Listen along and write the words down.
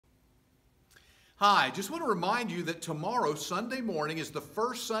Hi, just want to remind you that tomorrow, Sunday morning, is the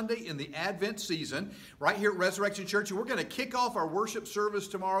first Sunday in the Advent season right here at Resurrection Church. And we're going to kick off our worship service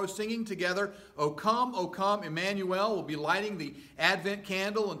tomorrow singing together, O Come, Emmanuel. We'll be lighting the Advent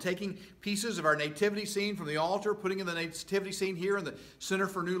candle and taking pieces of our nativity scene from the altar, putting in the nativity scene here in the Center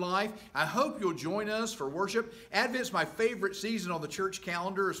for New Life. I hope you'll join us for worship. Advent's my favorite season on the church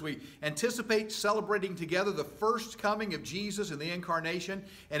calendar as we anticipate celebrating together the first coming of Jesus in the incarnation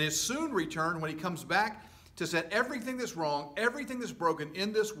and his soon return when he comes back to set everything that's wrong, everything that's broken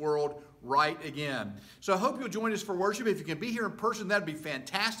in this world right again. So I hope you'll join us for worship. If you can be here in person, that'd be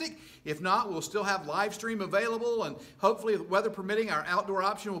fantastic. If not, we'll still have live stream available, and hopefully, weather permitting, our outdoor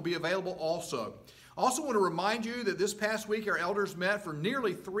option will be available also. Also want to remind you that this past week our elders met for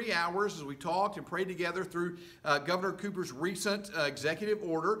nearly 3 hours as we talked and prayed together through Governor Cooper's recent executive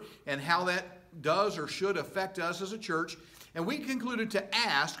order and how that does or should affect us as a church. And we concluded to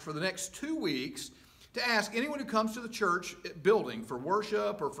ask for the next 2 weeks to ask anyone who comes to the church building for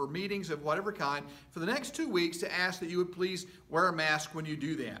worship or for meetings of whatever kind, for the next 2 weeks to ask that you would please wear a mask when you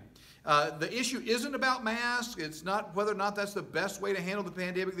do that. The issue isn't about masks. It's not whether or not that's the best way to handle the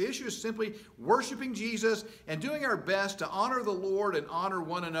pandemic. The issue is simply worshiping Jesus and doing our best to honor the Lord and honor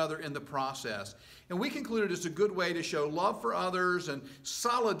one another in the process. And we concluded it's a good way to show love for others and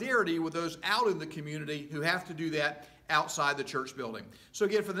solidarity with those out in the community who have to do that outside the church building. So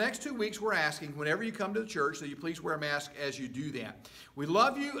again, for the next 2 weeks, we're asking whenever you come to the church that you please wear a mask as you do that. We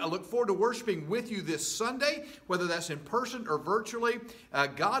love you. I look forward to worshiping with you this Sunday, whether that's in person or virtually.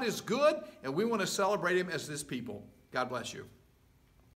 God is good, and we want to celebrate him as this people. God bless you.